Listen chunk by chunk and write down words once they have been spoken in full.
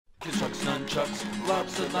Construxnunchux,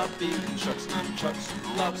 lobster lobby, Construxnunchux,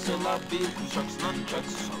 lobster lobby, Construxnunchux,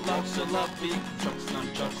 lobster lobby,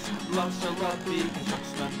 Construxnunchux, lobster lobby,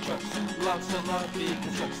 Construxnunchux, lobster lobby,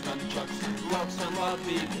 Construxnunchux, lobster lobby,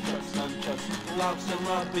 Construxnunchux, lobster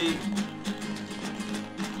lobby,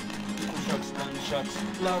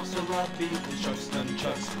 Construxnunchux, lobster lobby, Construxnunchux,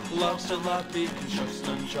 lobster lobby,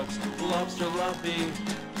 Construxnunchux, lobster lobby.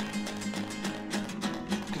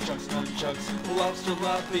 Construxnunchux, lobster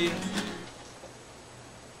lobby.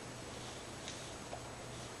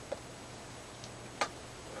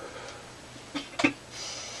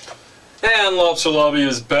 And Lobster Lobby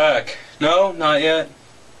is back. No, not yet.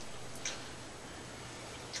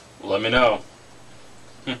 Let me know.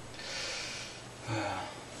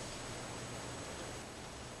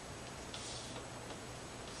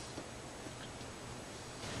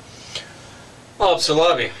 Lobster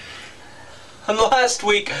Lobby. And last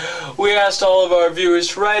week, we asked all of our viewers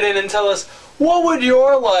to write in and tell us, what would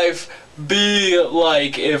your life be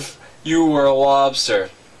like if you were a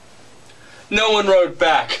lobster? No one wrote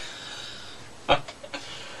back.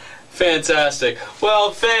 Fantastic.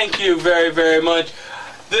 Well, thank you very, very much.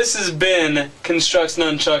 This has been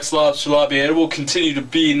Construxnunchux Lobster Lobby. It will continue to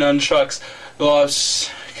be Nunchucks,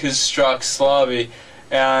 Construx Lobby,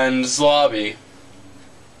 and Zlobby.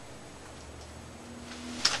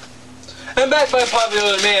 And back by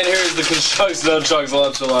popular demand, here's the Construxnunchux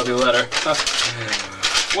Lobster Lobby letter.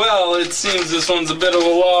 Well, it seems this one's a bit of a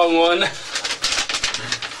long one.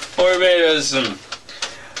 Or maybe it's some.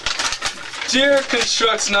 Dear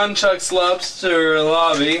Construxnunchux Lobster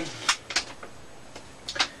Lobby,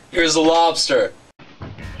 here's a lobster.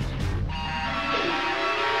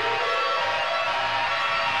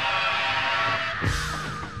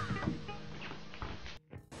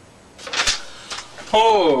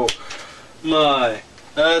 Oh my,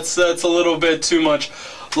 that's a little bit too much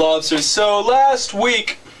lobster. So last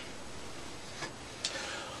week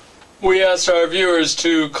we asked our viewers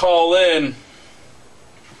to call in.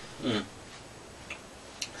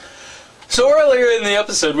 So earlier in the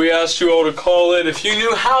episode we asked you all to call in if you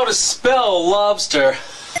knew how to spell lobster.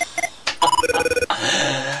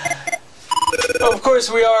 Of course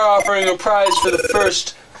we are offering a prize for the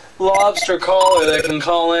first lobster caller that can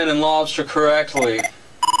call in and lobster correctly.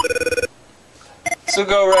 So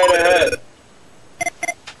go right ahead.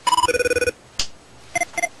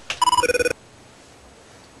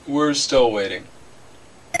 We're still waiting.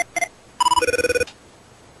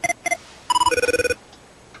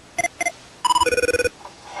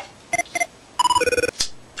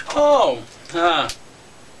 Oh,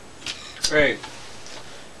 great.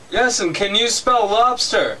 Yes, and can you spell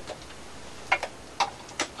lobster?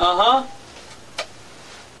 Uh-huh.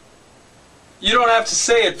 You don't have to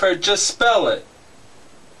say it first, just spell it.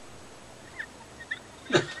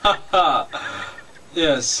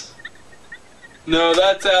 Yes. No,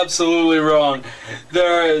 that's absolutely wrong.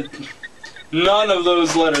 None of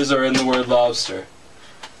those letters are in the word lobster.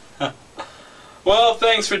 Well,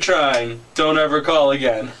 thanks for trying. Don't ever call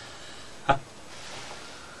again.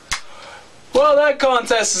 Well, that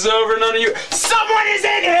contest is over. None of you. Someone is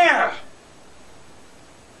in here!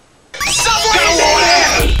 Someone is in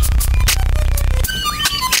here!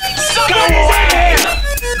 Someone is in here!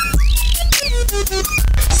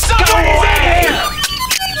 Someone is in here! Someone is in here!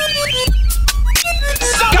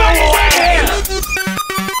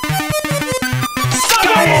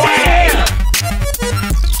 Someone is in here!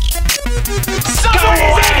 Someone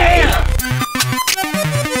is in here!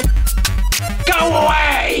 Go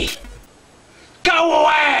away! Go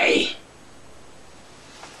away!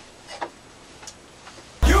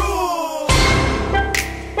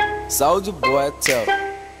 Soldier boy, tough.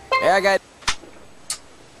 Hey, I got.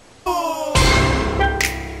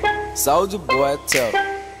 Soldier boy, tough.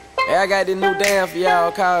 Hey, I got this new dance for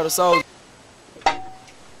y'all called the Soldier.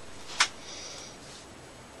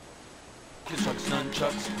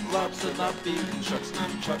 Construxnunchux, lobster lobby,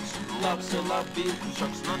 Construxnunchux, lobster lobby,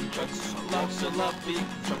 Construxnunchux, lobster lobby,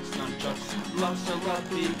 Construxnunchux, lobster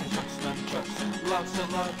lobby, Construxnunchux, lobster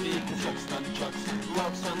lobby, Construxnunchux,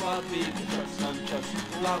 lobster lobby, Construxnunchux,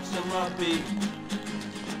 lobster lobby,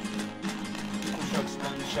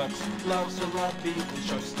 Construxnunchux, lobster lobby,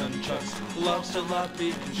 Construxnunchux, lobster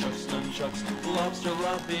lobby, Construxnunchux, lobster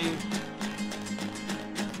lobby.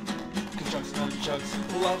 Construxnunchux,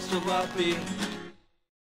 lobster lobby.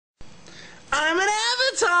 I'm an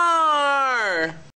avatar!